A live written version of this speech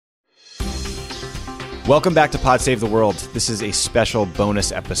Welcome back to Pod Save the World. This is a special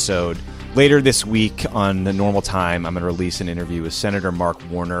bonus episode. Later this week on the normal time, I'm going to release an interview with Senator Mark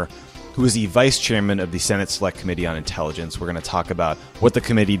Warner, who is the vice chairman of the Senate Select Committee on Intelligence. We're going to talk about what the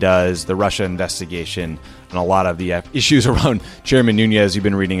committee does, the Russia investigation, and a lot of the issues around Chairman Nunes you've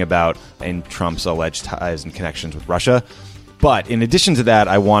been reading about and Trump's alleged ties and connections with Russia. But in addition to that,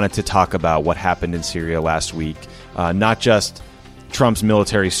 I wanted to talk about what happened in Syria last week, not just Trump's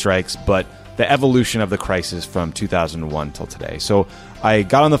military strikes, but the evolution of the crisis from 2001 till today. So I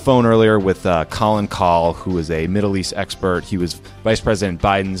got on the phone earlier with Colin Kahl, who is a Middle East expert. He was Vice President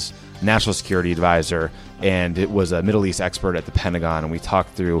Biden's national security advisor, and it was a Middle East expert at the Pentagon. And we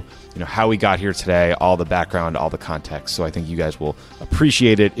talked through, how we got here today, all the background, all the context. So I think you guys will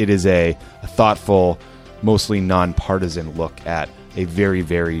appreciate it. It is a thoughtful, mostly nonpartisan look at a very,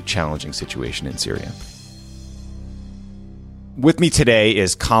 very challenging situation in Syria. With me today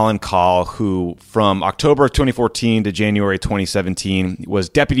is Colin Kahl, who from October of 2014 to January 2017 was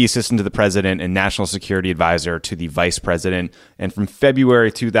Deputy Assistant to the President and National Security Advisor to the Vice President. And from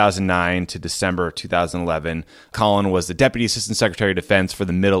February 2009 to December 2011, Colin was the Deputy Assistant Secretary of Defense for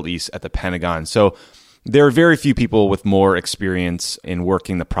the Middle East at the Pentagon. So there are very few people with more experience in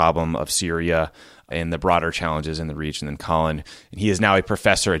working the problem of Syria and the broader challenges in the region than Colin. And he is now a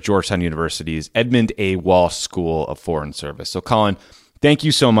professor at Georgetown University's Edmund A. Walsh School of Foreign Service. So Colin, thank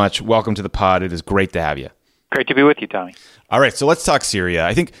you so much. Welcome to the pod. It is great to have you. Great to be with you, Tommy. All right, so let's talk Syria.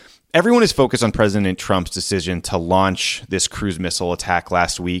 I think everyone is focused on President Trump's decision to launch this cruise missile attack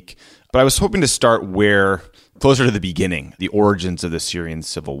last week. But I was hoping to start closer to the beginning, the origins of the Syrian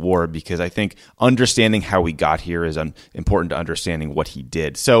civil war, because I think understanding how we got here is important to understanding what he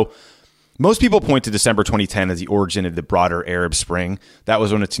did. So most people point to December 2010 as the origin of the broader Arab Spring. That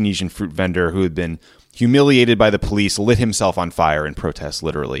was when a Tunisian fruit vendor who had been humiliated by the police lit himself on fire in protest,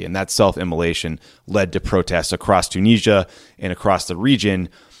 literally. And that self-immolation led to protests across Tunisia and across the region.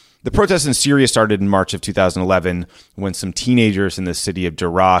 The protests in Syria started in March of 2011 when some teenagers in the city of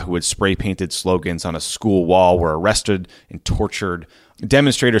Daraa who had spray-painted slogans on a school wall were arrested and tortured.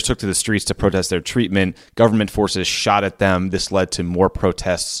 Demonstrators took to the streets to protest their treatment. Government forces shot at them. This led to more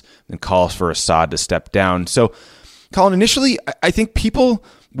protests and calls for Assad to step down. So, Colin, initially, I think people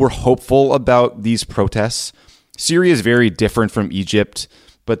were hopeful about these protests. Syria is very different from Egypt,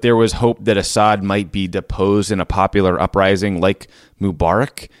 but there was hope that Assad might be deposed in a popular uprising like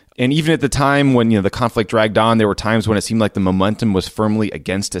Mubarak. And even at the time when the conflict dragged on, there were times when it seemed like the momentum was firmly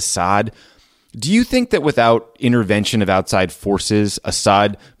against Assad. Do you think that without intervention of outside forces,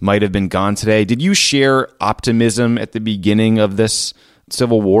 Assad might have been gone today? Did you share optimism at the beginning of this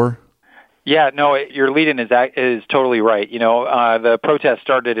civil war? Yeah, no, your lead-in is totally right. The protest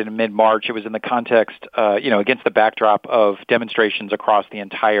started in mid-March. It was in the context, against the backdrop of demonstrations across the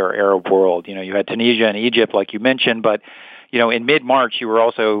entire Arab world. You had Tunisia and Egypt, like you mentioned, but in mid-March, you were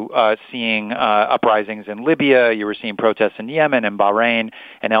also seeing uprisings in Libya. You were seeing protests in Yemen and Bahrain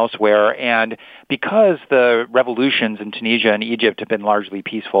and elsewhere. And because the revolutions in Tunisia and Egypt have been largely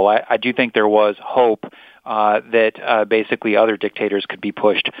peaceful, I do think there was hope that basically other dictators could be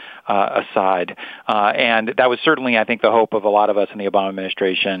pushed aside. And that was certainly, I think, the hope of a lot of us in the Obama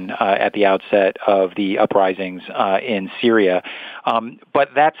administration at the outset of the uprisings in Syria.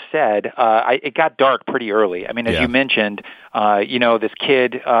 But that said, it got dark pretty early. I mean, as you mentioned, these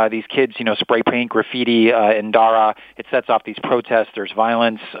kids, spray paint graffiti in Daraa. It sets off these protests. There's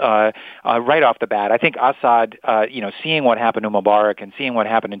violence right off the bat. I think Assad, seeing what happened to Mubarak and seeing what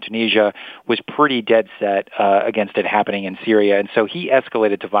happened in Tunisia was pretty dead set against it happening in Syria. And so he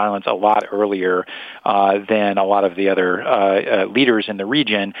escalated to violence a lot earlier than a lot of the other leaders in the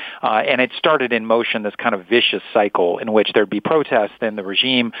region. And it started in motion this kind of vicious cycle in which there'd be protests, then the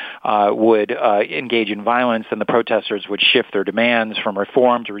regime would engage in violence, and the protesters would shift their demands from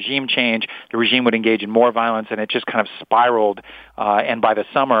reform to regime change. The regime would engage in more violence, and it just kind of spiraled. And by the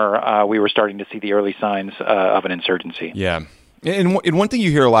summer, we were starting to see the early signs of an insurgency. Yeah. And one thing you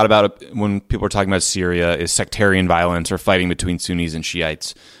hear a lot about when people are talking about Syria is sectarian violence or fighting between Sunnis and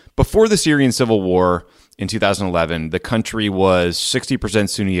Shiites. Before the Syrian civil war in 2011, the country was 60%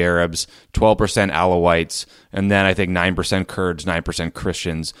 Sunni Arabs, 12% Alawites, and then I think 9% Kurds, 9%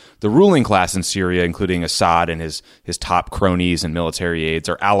 Christians. The ruling class in Syria, including Assad and his top cronies and military aides,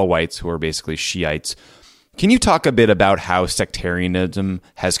 are Alawites, who are basically Shiites. Can you talk a bit about how sectarianism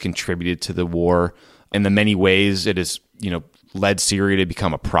has contributed to the war and the many ways it has, led Syria to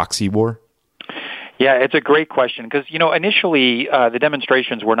become a proxy war? Yeah, it's a great question because, initially the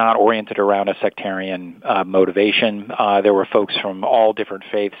demonstrations were not oriented around a sectarian motivation. There were folks from all different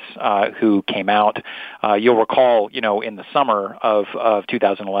faiths who came out. You'll recall, in the summer of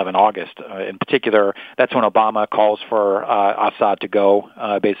 2011, August in particular, that's when Obama calls for Assad to go,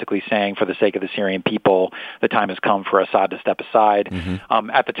 basically saying, for the sake of the Syrian people, the time has come for Assad to step aside.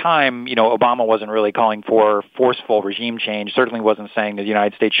 Mm-hmm. At the time, Obama wasn't really calling for forceful regime change, certainly wasn't saying that the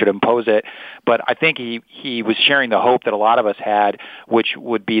United States should impose it, but I think he was sharing the hope that a lot of us had, which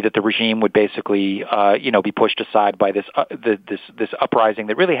would be that the regime would basically, be pushed aside by this uprising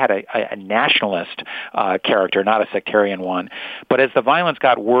that really had a nationalist character, not a sectarian one. But as the violence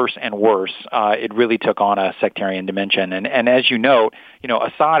got worse and worse, it really took on a sectarian dimension. And as you note,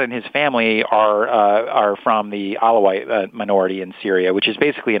 Assad and his family are from the Alawite minority in Syria, which is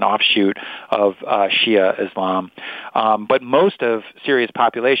basically an offshoot of Shia Islam. But most of Syria's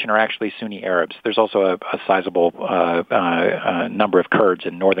population are actually Sunni Arabs. There's also a sizable number of Kurds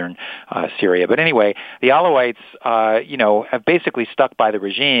in northern Syria. But anyway, the Alawites, have basically stuck by the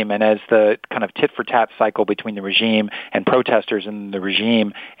regime, and as the kind of tit-for-tat cycle between the regime and protesters and the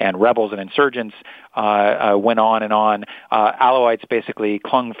regime and rebels and insurgents went on and on, Alawites basically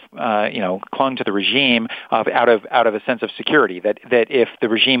clung to the regime out of a sense of security that if the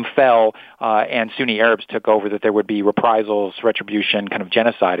regime fell and Sunni Arabs took over, that there would be reprisals, retribution, kind of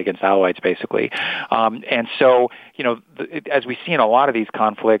genocide against Alawites, basically. And so, as we see in a lot of these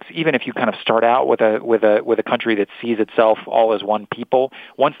conflicts, even if you kind of start out with a country that sees itself all as one people,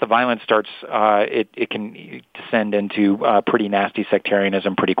 once the violence starts, it can descend into pretty nasty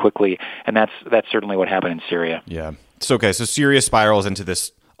sectarianism pretty quickly, and that's certainly what happened in Syria. Yeah. So Syria spirals into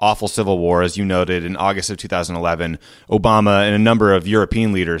this awful civil war. As you noted, in August of 2011, Obama and a number of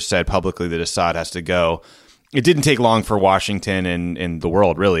European leaders said publicly that Assad has to go. It didn't take long for Washington and the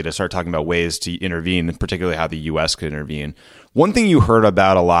world, really, to start talking about ways to intervene, particularly how the U.S. could intervene. One thing you heard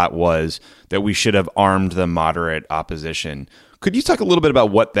about a lot was that we should have armed the moderate opposition. Could you talk a little bit about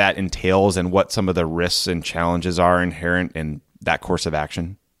what that entails and what some of the risks and challenges are inherent in that course of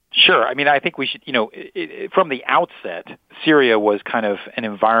action? Sure. I mean, I think we should, from the outset, Syria was kind of an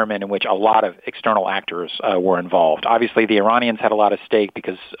environment in which a lot of external actors were involved. Obviously, the Iranians had a lot of stake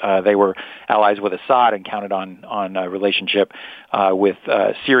because they were allies with Assad and counted on a relationship with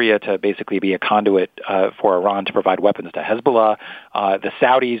Syria to basically be a conduit for Iran to provide weapons to Hezbollah. The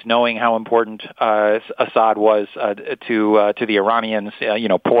Saudis, knowing how important Assad was to the Iranians,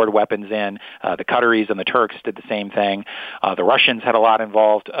 poured weapons in. The Qataris and the Turks did the same thing. The Russians had a lot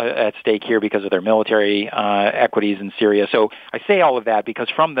involved at stake here because of their military equities in Syria. So I say all of that because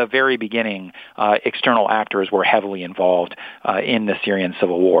from the very beginning, external actors were heavily involved in the Syrian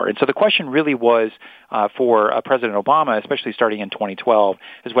civil war. And so the question really was for President Obama, especially starting in 2012,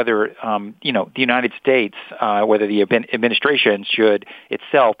 is whether, the United States, whether the administration should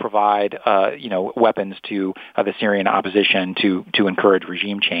itself provide, weapons to the Syrian opposition to encourage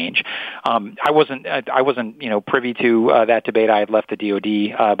regime change. I wasn't privy to that debate. I had left the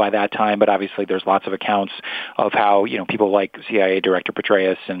DOD by that time, but obviously there's lots of accounts of how, people like CIA Director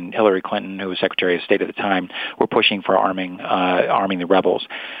Petraeus and Hillary Clinton, who was Secretary of State at the time, were pushing for arming the rebels.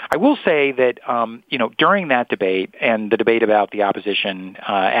 I will say that, during that debate and the debate about the opposition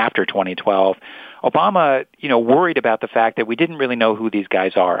after 2012, Obama, worried about the fact that we didn't really know who these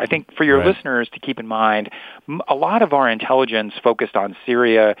guys are. I think for your listeners to keep in mind, a lot of our intelligence focused on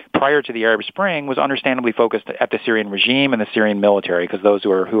Syria prior to the Arab Spring was understandably focused at the Syrian regime and the Syrian military, because those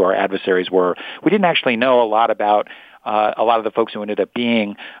who our adversaries were. We didn't actually know a lot about a lot of the folks who ended up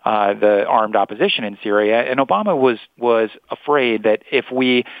being the armed opposition in Syria. And Obama was afraid that if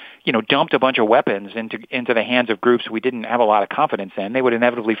we dumped a bunch of weapons into the hands of groups we didn't have a lot of confidence in, they would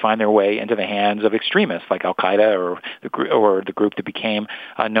inevitably find their way into the hands of extremists like Al-Qaeda or the group that became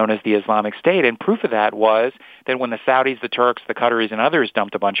known as the Islamic State. And proof of that was that when the Saudis, the Turks, the Qataris, and others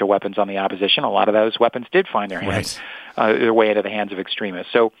dumped a bunch of weapons on the opposition, a lot of those weapons did find their way into the hands of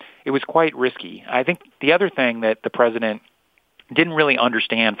extremists. So it was quite risky. I think the other thing that the president didn't really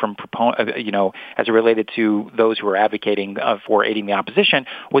understand from as it related to those who were advocating for aiding the opposition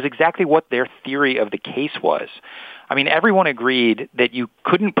was exactly what their theory of the case was. I mean, everyone agreed that you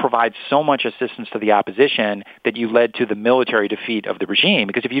couldn't provide so much assistance to the opposition that you led to the military defeat of the regime,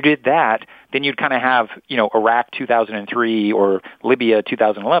 because if you did that, then you'd kind of have, Iraq 2003 or Libya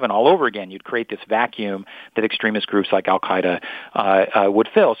 2011 all over again. You'd create this vacuum that extremist groups like Al-Qaeda would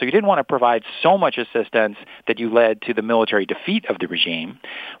fill. So you didn't want to provide so much assistance that you led to the military defeat of the regime,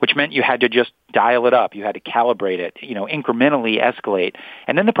 which meant you had to just, dial it up. You had to calibrate it, incrementally escalate.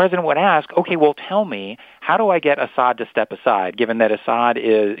 And then the president would ask, okay, well, tell me, how do I get Assad to step aside, given that Assad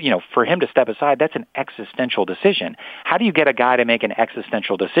is, for him to step aside, that's an existential decision. How do you get a guy to make an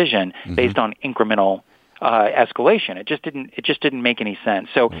existential decision based on incremental escalation? It just didn't make any sense.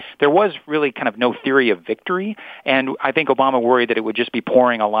 So there was really kind of no theory of victory, and I think Obama worried that it would just be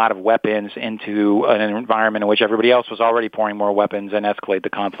pouring a lot of weapons into an environment in which everybody else was already pouring more weapons and escalate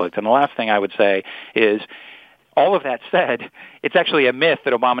the conflict. And the last thing I would say is, all of that said, it's actually a myth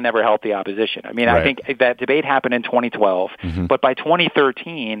that Obama never helped the opposition. I mean, right. I think that debate happened in 2012, but by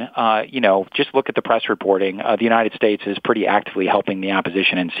 2013, just look at the press reporting. The United States is pretty actively helping the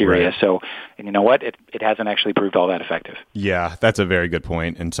opposition in Syria. Right. So, and you know what? It hasn't actually proved all that effective. Yeah, that's a very good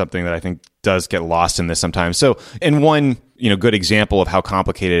point, and something that I think does get lost in this sometimes. So, and one good example of how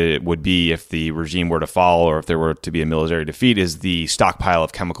complicated it would be if the regime were to fall or if there were to be a military defeat is the stockpile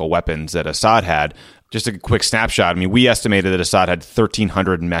of chemical weapons that Assad had. Just a quick snapshot. I mean, we estimated that Assad had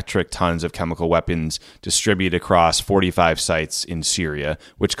 1,300 metric tons of chemical weapons distributed across 45 sites in Syria,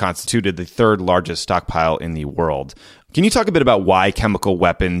 which constituted the third largest stockpile in the world. Can you talk a bit about why chemical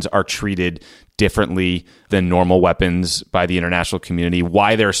weapons are treated differently than normal weapons by the international community,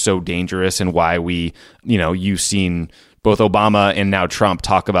 why they're so dangerous, and why you've seen both Obama and now Trump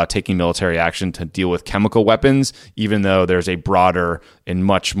talk about taking military action to deal with chemical weapons, even though there's a broader and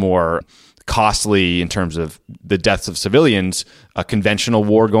much more costly, in terms of the deaths of civilians, a conventional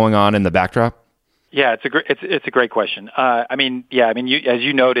war going on in the backdrop? Yeah, it's a great question. As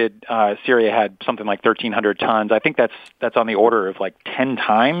you noted, Syria had something like 1,300 tons. I think that's on the order of like 10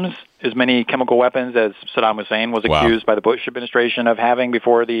 times as many chemical weapons as Saddam Hussein was accused by the Bush administration of having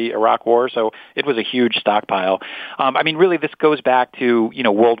before the Iraq War. So it was a huge stockpile. Really, this goes back to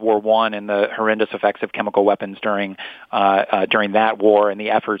World War I and the horrendous effects of chemical weapons during that war and the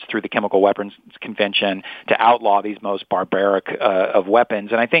efforts through the Chemical Weapons Convention to outlaw these most barbaric of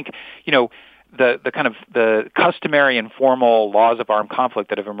weapons. And I think the kind of the customary and formal laws of armed conflict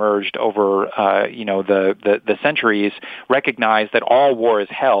that have emerged over the centuries recognize that all war is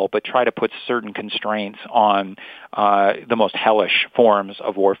hell, but try to put certain constraints on the most hellish forms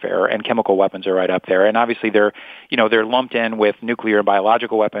of warfare, and chemical weapons are right up there. And obviously they're lumped in with nuclear and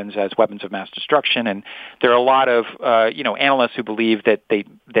biological weapons as weapons of mass destruction. And there are a lot of analysts who believe that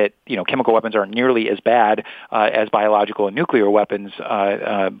chemical weapons aren't nearly as bad as biological and nuclear weapons,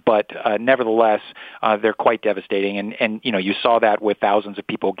 but nevertheless they're quite devastating. And you saw that with thousands of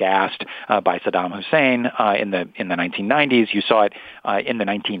people gassed by Saddam Hussein in the 1990s. You saw it in the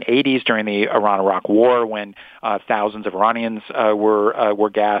 1980s during the Iran-Iraq War when thousands of Iranians were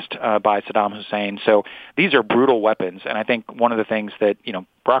gassed by Saddam Hussein. So these are brutal weapons, and I think one of the things that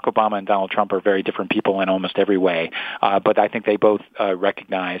Barack Obama and Donald Trump are very different people in almost every way, but I think they both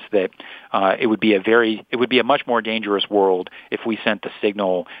recognize that it would be a much more dangerous world if we sent the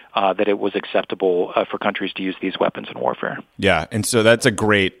signal that it was acceptable for countries to use these weapons in warfare. Yeah, and so that's a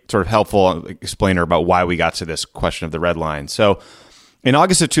great sort of helpful explainer about why we got to this question of the red line. So in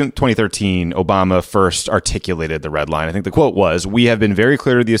August of 2013, Obama first articulated the red line. I think the quote was, "We have been very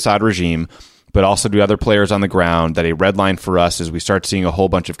clear to the Assad regime, but also to other players on the ground, that a red line for us is we start seeing a whole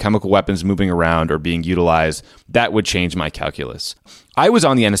bunch of chemical weapons moving around or being utilized. That would change my calculus." I was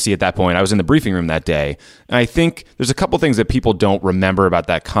on the NSC at that point. I was in the briefing room that day. And I think there's a couple things that people don't remember about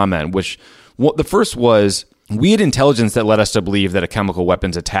that comment, the first was, we had intelligence that led us to believe that a chemical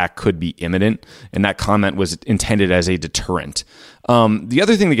weapons attack could be imminent, and that comment was intended as a deterrent. The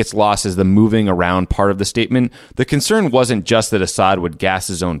other thing that gets lost is the moving around part of the statement. The concern wasn't just that Assad would gas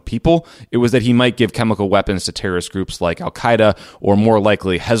his own people. It was that he might give chemical weapons to terrorist groups like Al-Qaeda, or more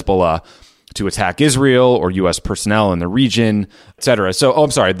likely Hezbollah, to attack Israel or U.S. personnel in the region, et cetera. So,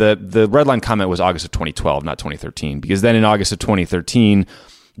 I'm sorry, the red line comment was August of 2012, not 2013, because then in August of 2013,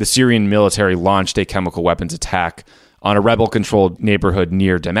 the Syrian military launched a chemical weapons attack on a rebel-controlled neighborhood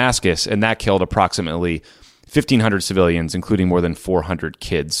near Damascus, and that killed approximately 1,500 civilians, including more than 400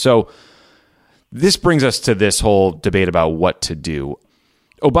 kids. So this brings us to this whole debate about what to do.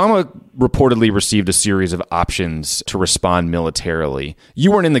 Obama reportedly received a series of options to respond militarily.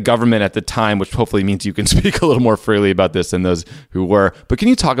 You weren't in the government at the time, which hopefully means you can speak a little more freely about this than those who were. But can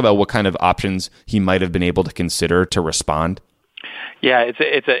you talk about what kind of options he might have been able to consider to respond? Yeah,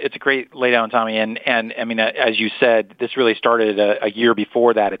 it's a great laydown, Tommy, and I mean, as you said, this really started a year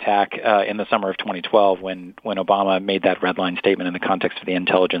before that attack in the summer of 2012, when Obama made that red line statement in the context of the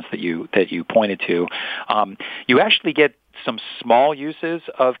intelligence that you pointed to. You actually get some small uses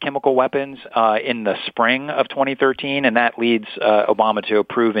of chemical weapons in the spring of 2013, and that leads Obama to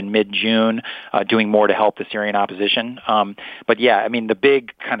approve in mid-June, doing more to help the Syrian opposition. But yeah, I mean, the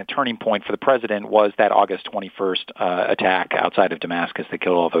big kind of turning point for the president was that August 21st attack outside of Damascus that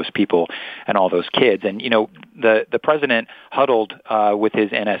killed all those people and all those kids. And, the president huddled with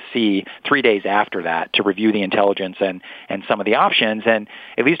his NSC 3 days after that to review the intelligence and some of the options. And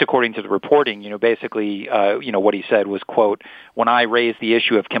at least according to the reporting, basically, what he said was, quote, "When I raised the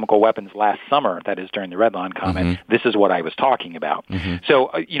issue of chemical weapons last summer," that is during the Redline comment, "this is what I was talking about." So,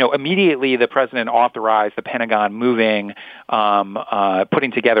 immediately the president authorized the Pentagon moving,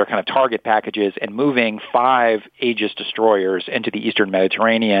 putting together kind of target packages and moving 5 Aegis destroyers into the eastern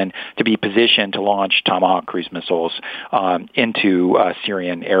Mediterranean to be positioned to launch Tomahawk cruise missiles into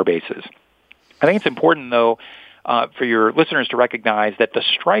Syrian air bases. I think it's important, though, for your listeners to recognize that the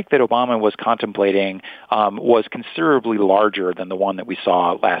strike that Obama was contemplating was considerably larger than the one that we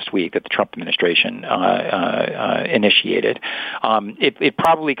saw last week that the Trump administration initiated. It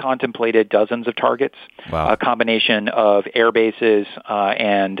probably contemplated dozens of targets, a combination of air bases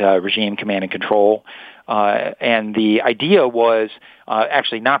and regime command and control. And the idea was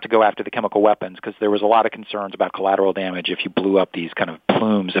actually not to go after the chemical weapons because there was a lot of concerns about collateral damage if you blew up these kind of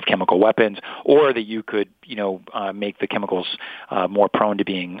plumes of chemical weapons, or that you could, make the chemicals more prone to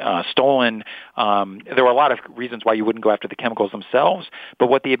being stolen. There were a lot of reasons why you wouldn't go after the chemicals themselves, but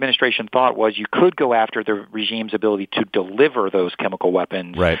what the administration thought was you could go after the regime's ability to deliver those chemical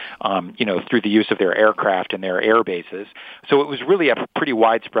weapons, through the use of their aircraft and their air bases. So it was really a pretty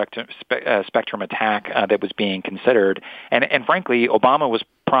wide spectrum attack that was being considered. And frankly, Obama was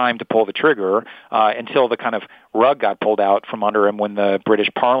primed to pull the trigger until the kind of rug got pulled out from under him when the British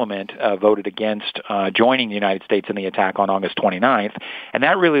Parliament voted against joining the United States in the attack on August 29th. And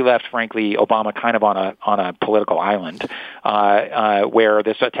that really left, frankly, Obama kind of on a political island where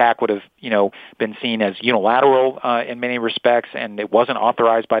this attack would have, been seen as unilateral in many respects, and it wasn't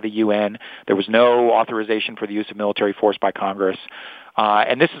authorized by the UN. There was no authorization for the use of military force by Congress.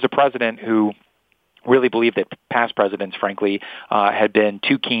 And this is a president who really believed that past presidents, frankly, had been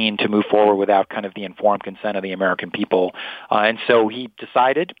too keen to move forward without kind of the informed consent of the American people, and so he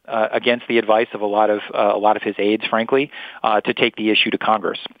decided, against the advice of a lot of his aides, frankly, to take the issue to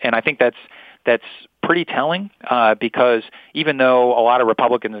Congress. And I think that's pretty telling because even though a lot of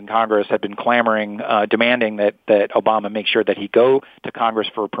Republicans in Congress had been clamoring, demanding that Obama make sure that he go to Congress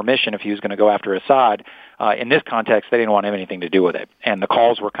for permission if he was going to go after Assad, in this context, they didn't want to have anything to do with it. And the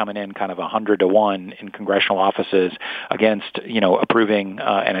calls were coming in kind of 100 to 1 in congressional offices against, approving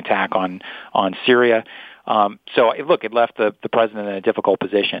an attack on Syria. So, look, it left the president in a difficult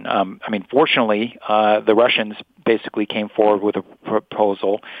position. Fortunately, the Russians basically came forward with a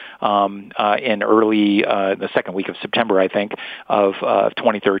proposal in early the second week of September, I think, of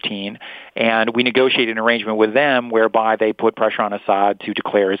 2013. And we negotiated an arrangement with them whereby they put pressure on Assad to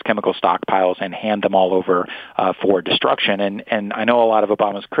declare his chemical stockpiles and hand them all over for destruction. And I know a lot of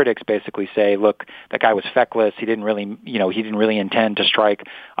Obama's critics basically say, look, that guy was feckless. He didn't really intend to strike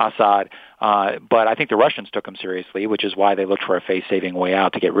Assad. But I think the Russians took him seriously, which is why they looked for a face-saving way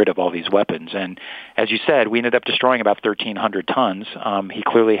out to get rid of all these weapons. And as you said, we ended up destroying about 1,300 tons. He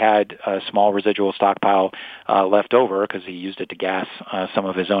clearly had a small residual stockpile left over because he used it to gas some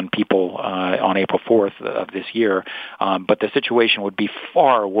of his own people on April 4th of this year. But the situation would be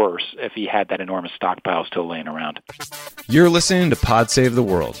far worse if he had that enormous stockpile still laying around. You're listening to Pod Save the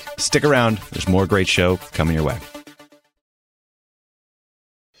World. Stick around. There's more great show coming your way.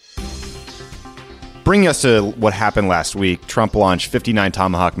 Bringing us to what happened last week, Trump launched 59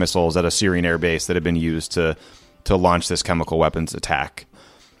 Tomahawk missiles at a Syrian airbase that had been used to launch this chemical weapons attack.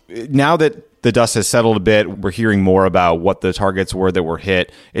 Now that the dust has settled a bit, we're hearing more about what the targets were that were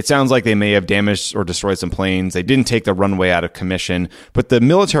hit. It sounds like they may have damaged or destroyed some planes. They didn't take the runway out of commission. But the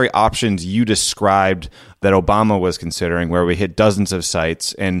military options you described that Obama was considering, where we hit dozens of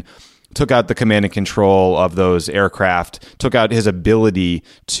sites and took out the command and control of those aircraft, took out his ability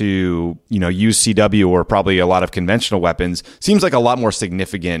to, use CW or probably a lot of conventional weapons, seems like a lot more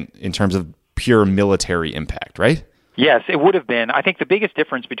significant in terms of pure military impact, right? Yes, it would have been. I think the biggest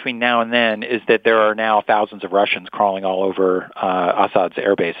difference between now and then is that there are now thousands of Russians crawling all over Assad's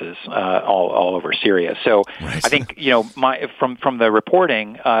air bases, all over Syria. So right. I think, from the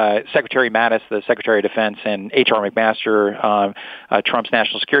reporting, Secretary Mattis, the Secretary of Defense, and H.R. McMaster, Trump's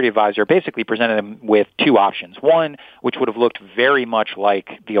national security advisor, basically presented him with two options. One, which would have looked very much like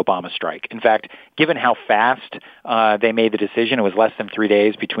the Obama strike. In fact, given how fast they made the decision, it was less than 3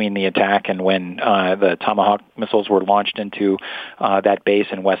 days between the attack and when the Tomahawk missiles were launched into that base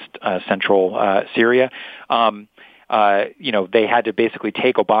in west central Syria. they had to basically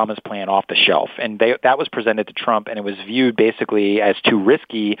take Obama's plan off the shelf. And that was presented to Trump, and it was viewed basically as too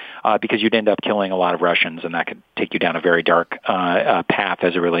risky because you'd end up killing a lot of Russians, and that could take you down a very dark path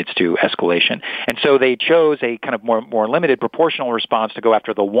as it relates to escalation. And so they chose a kind of more limited proportional response to go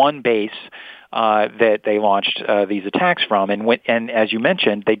after the one base that they launched these attacks from. And as you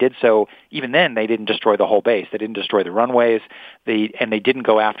mentioned, they did so. Even then, they didn't destroy the whole base. They didn't destroy the runways. They didn't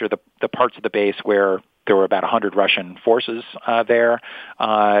go after the parts of the base where there were about 100 Russian forces there.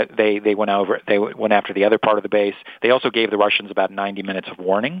 They went after the other part of the base. They also gave the Russians about 90 minutes of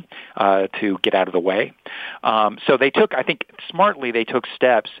warning to get out of the way. So they took, I think, smartly, they took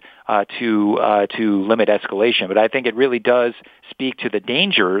steps to limit escalation. But I think it really does speak to the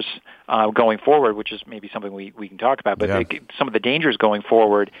dangers going forward, which is maybe something we can talk about. But some of the dangers going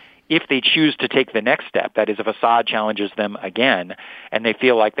forward, if they choose to take the next step, that is, if Assad challenges them again, and they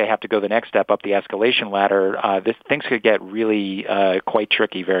feel like they have to go the next step up the escalation ladder, things could get really quite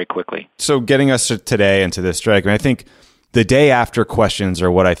tricky very quickly. So getting us today into this strike, I think the day after questions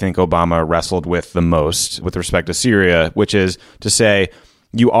are what I think Obama wrestled with the most with respect to Syria, which is to say,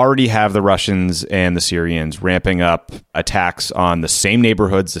 you already have the Russians and the Syrians ramping up attacks on the same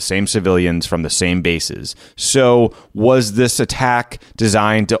neighborhoods, the same civilians from the same bases. So was this attack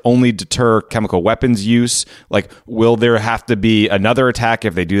designed to only deter chemical weapons use? Like, will there have to be another attack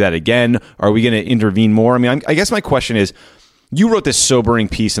if they do that again? Are we going to intervene more? I mean, I guess my question is, you wrote this sobering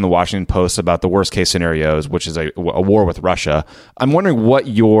piece in the Washington Post about the worst case scenarios, which is a war with Russia. I'm wondering what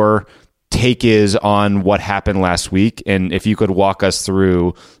your take is on what happened last week, and if you could walk us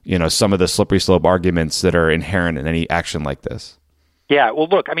through, some of the slippery slope arguments that are inherent in any action like this. Yeah, well,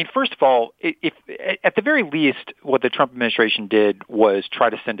 look, I mean, first of all, if at the very least, what the Trump administration did was try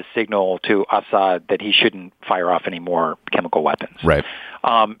to send a signal to Assad that he shouldn't fire off any more chemical weapons. Right.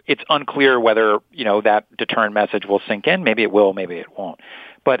 It's unclear whether, that deterrent message will sink in. Maybe it will, maybe it won't.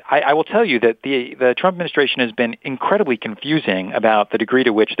 But I will tell you that the Trump administration has been incredibly confusing about the degree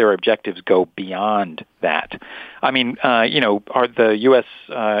to which their objectives go beyond that. I mean, the U.S.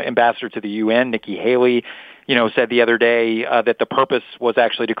 ambassador to the UN, Nikki Haley, said the other day that the purpose was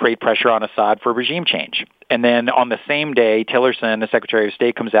actually to create pressure on Assad for regime change. And then on the same day, Tillerson, the Secretary of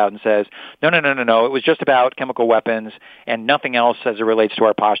State, comes out and says, no, it was just about chemical weapons and nothing else as it relates to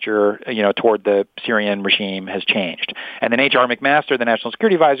our posture, toward the Syrian regime has changed. And then H.R. McMaster, the National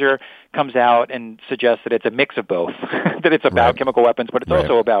Security Advisor, comes out and suggests that it's a mix of both, that it's about chemical weapons, but it's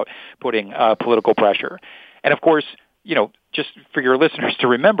also about putting political pressure. And of course, just for your listeners to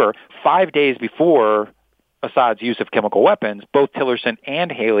remember, 5 days before Assad's use of chemical weapons, both Tillerson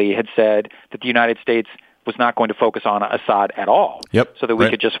and Haley had said that the United States was not going to focus on Assad at all, so that we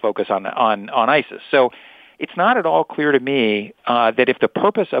could just focus on ISIS. So it's not at all clear to me that if the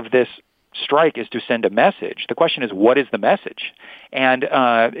purpose of this strike is to send a message, the question is, what is the message? And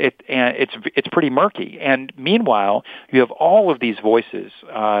it's pretty murky. And meanwhile, you have all of these voices,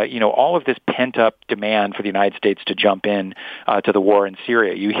 all of this pent-up demand for the United States to jump in to the war in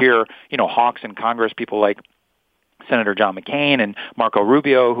Syria. You hear, hawks in Congress, people like Senator John McCain and Marco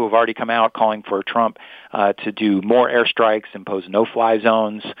Rubio, who have already come out calling for Trump to do more airstrikes, impose no-fly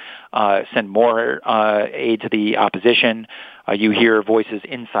zones, send more aid to the opposition. You hear voices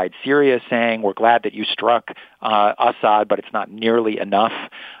inside Syria saying, we're glad that you struck Assad, but it's not nearly enough.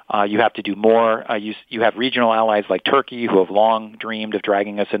 You have to do more. You have regional allies like Turkey, who have long dreamed of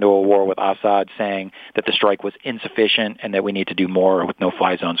dragging us into a war with Assad, saying that the strike was insufficient and that we need to do more with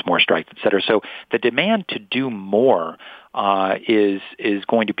no-fly zones, more strikes, et cetera. So the demand to do more is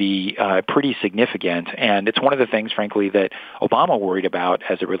going to be pretty significant, and it's one of the things, frankly, that Obama worried about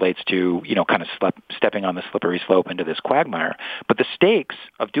as it relates to kind of stepping on the slippery slope into this quagmire. But the stakes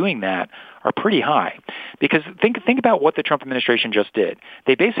of doing that are pretty high, because think about what the Trump administration just did.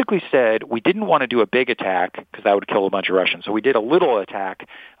 They basically said we didn't want to do a big attack because that would kill a bunch of Russians, so we did a little attack.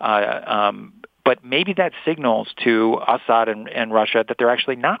 But maybe that signals to Assad and Russia that they're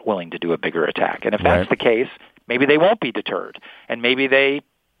actually not willing to do a bigger attack. And if that's the case, maybe they won't be deterred, and maybe they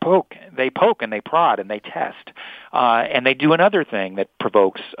poke and they prod and they test, and they do another thing that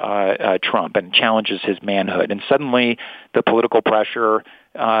provokes Trump and challenges his manhood, and suddenly the political pressure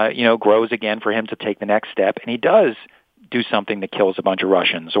grows again for him to take the next step, and he does do something that kills a bunch of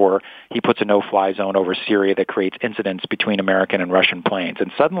Russians, or he puts a no-fly zone over Syria that creates incidents between American and Russian planes.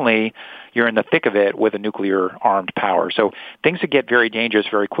 And suddenly you're in the thick of it with a nuclear-armed power. So things could get very dangerous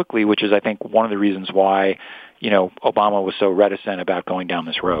very quickly, which is, I think, one of the reasons why, Obama was so reticent about going down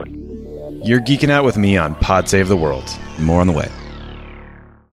this road. You're geeking out with me on Pod Save the World. More on the way.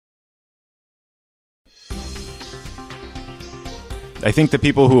 I think the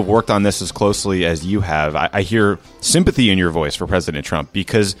people who have worked on this as closely as you have, I hear sympathy in your voice for President Trump,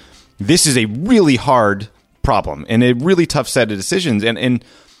 because this is a really hard problem and a really tough set of decisions. And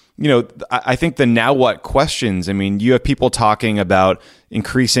I think the now what questions, you have people talking about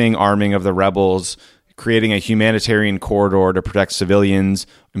increasing arming of the rebels, creating a humanitarian corridor to protect civilians,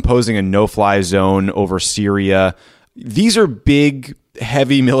 imposing a no-fly zone over Syria. These are big,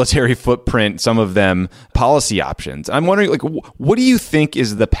 heavy military footprint, some of them, policy options. I'm wondering, what do you think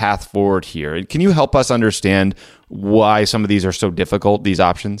is the path forward here? Can you help us understand why some of these are so difficult, these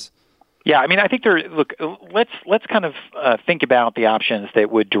options? Yeah, I think let's kind of think about the options that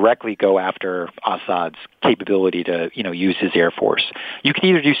would directly go after Assad's capability to, use his air force. You could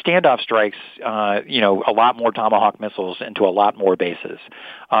either do standoff strikes, a lot more Tomahawk missiles into a lot more bases.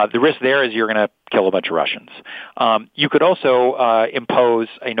 The risk there is you're going to kill a bunch of Russians. You could also impose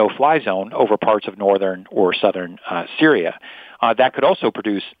a no-fly zone over parts of northern or southern Syria. That could also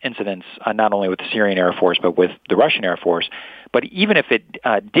produce incidents not only with the Syrian Air Force but with the Russian Air Force. But even if it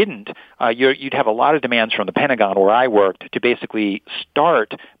didn't, you'd have a lot of demands from the Pentagon, where I worked, to basically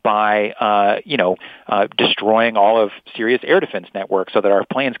start by, destroying all of Syria's air defense network so that our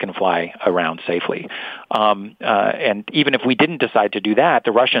planes can fly around safely. And even if we didn't decide to do that,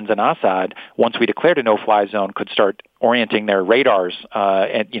 the Russians and Assad, once we declared a no-fly zone, could start orienting their radars.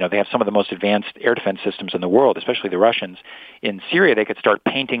 And they have some of the most advanced air defense systems in the world, especially the Russians. In Syria, they could start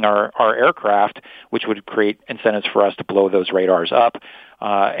painting our aircraft, which would create incentives for us to blow those radars up.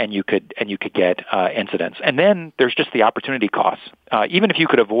 And you could get incidents. And then there's just the opportunity costs. Even if you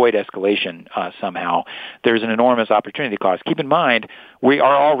could avoid escalation somehow, there's an enormous opportunity cost. Keep in mind, we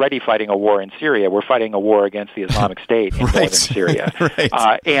are already fighting a war in Syria. We're fighting a war against the Islamic State in northern Syria.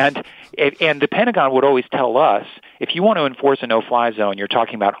 Right. And the Pentagon would always tell us, if you want to enforce a no-fly zone, you're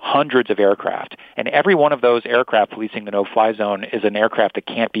talking about hundreds of aircraft. And every one of those aircraft policing the no-fly zone is an aircraft that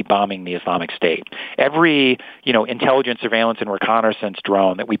can't be bombing the Islamic State. Every, intelligence, surveillance, and reconnaissance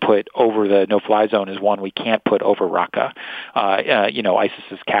drone that we put over the no-fly zone is one we can't put over Raqqa,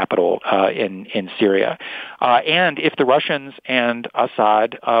 ISIS's capital in Syria. And if the Russians and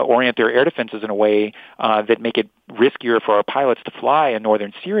Assad orient their air defenses in a way that make it riskier for our pilots to fly in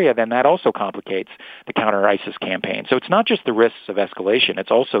northern Syria, then that also complicates the counter-ISIS campaign. So it's not just the risks of escalation.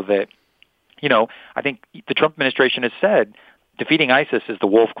 It's also that, I think the Trump administration has said defeating ISIS is the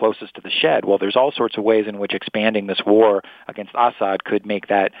wolf closest to the shed. Well, there's all sorts of ways in which expanding this war against Assad could make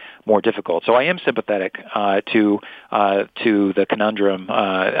that more difficult. So I am sympathetic to the conundrum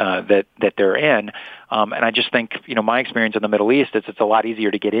that they're in. And I just think, my experience in the Middle East is it's a lot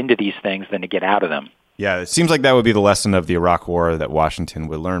easier to get into these things than to get out of them. Yeah, it seems like that would be the lesson of the Iraq War that Washington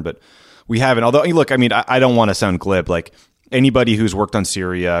would learn, but we haven't. Although, look, I don't want to sound glib. Like, anybody who's worked on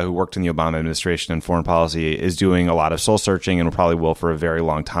Syria, who worked in the Obama administration and foreign policy, is doing a lot of soul searching and probably will for a very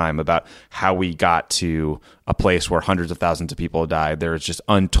long time about how we got to a place where hundreds of thousands of people died. There's just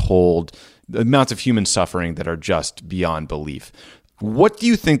untold amounts of human suffering that are just beyond belief. What do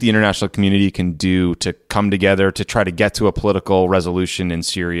you think the international community can do to come together to try to get to a political resolution in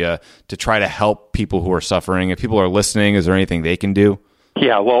Syria, to try to help people who are suffering? If people are listening, is there anything they can do?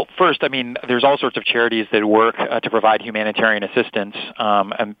 Yeah, well, first, there's all sorts of charities that work to provide humanitarian assistance,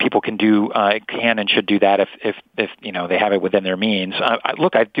 and people can and should do that if they have it within their means.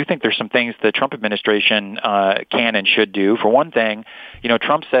 Look, I do think there's some things the Trump administration can and should do. For one thing,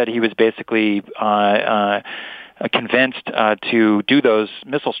 Trump said he was basically convinced to do those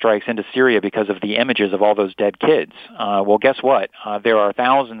missile strikes into Syria because of the images of all those dead kids. Well, guess what? There are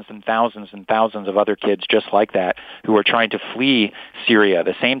thousands and thousands and thousands of other kids just like that who are trying to flee Syria,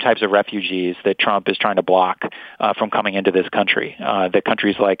 the same types of refugees that Trump is trying to block from coming into this country, that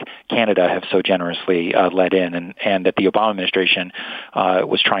countries like Canada have so generously let in, and that the Obama administration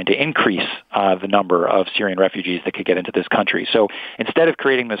was trying to increase the number of Syrian refugees that could get into this country. So instead of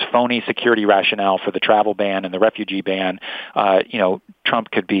creating this phony security rationale for the travel ban and the refugee ban,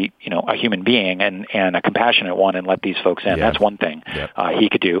 Trump could be, a human being and a compassionate one and let these folks in. That's one thing he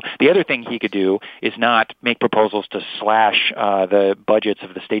could do. The other thing he could do is not make proposals to slash the budgets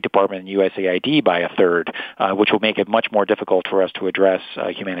of the State Department and USAID by a third, which will make it much more difficult for us to address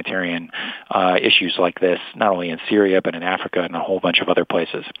humanitarian issues like this, not only in Syria, but in Africa and a whole bunch of other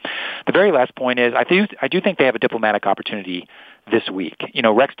places. The very last point is I do think they have a diplomatic opportunity this week.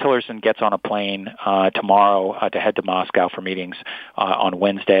 Rex Tillerson gets on a plane tomorrow to head to Moscow for meetings on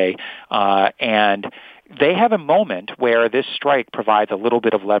Wednesday, and they have a moment where this strike provides a little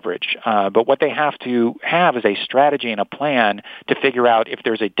bit of leverage. But what they have to have is a strategy and a plan to figure out if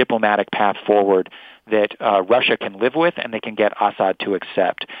there's a diplomatic path forward that Russia can live with and they can get Assad to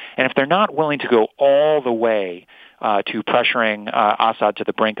accept. And if they're not willing to go all the way to pressuring Assad to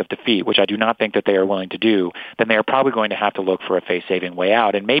the brink of defeat, which I do not think that they are willing to do, then they are probably going to have to look for a face-saving way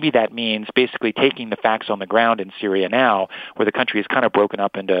out. And maybe that means basically taking the facts on the ground in Syria now, where the country is kind of broken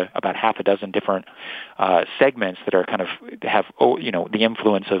up into about half a dozen different segments that are kind of have the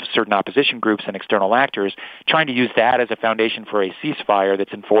influence of certain opposition groups and external actors, trying to use that as a foundation for a ceasefire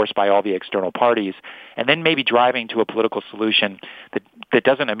that's enforced by all the external parties, and then maybe driving to a political solution that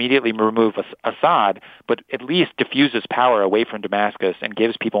doesn't immediately remove Assad, but at least diffuses power away from Damascus and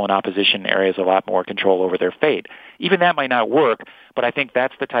gives people in opposition areas a lot more control over their fate. Even that might not work, but I think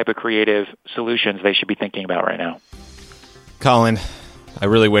that's the type of creative solutions they should be thinking about right now. Colin, I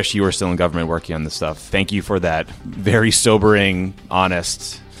really wish you were still in government working on this stuff. Thank you for that very sobering,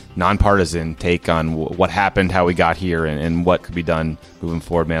 honest, nonpartisan take on what happened, how we got here, and what could be done moving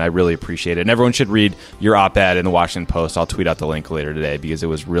forward, man. I really appreciate it. And everyone should read your op-ed in the Washington Post. I'll tweet out the link later today because it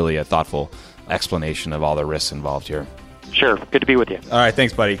was really a thoughtful explanation of all the risks involved here. Sure. Good to be with you. All right.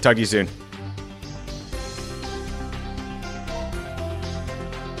 Thanks, buddy. Talk to you soon.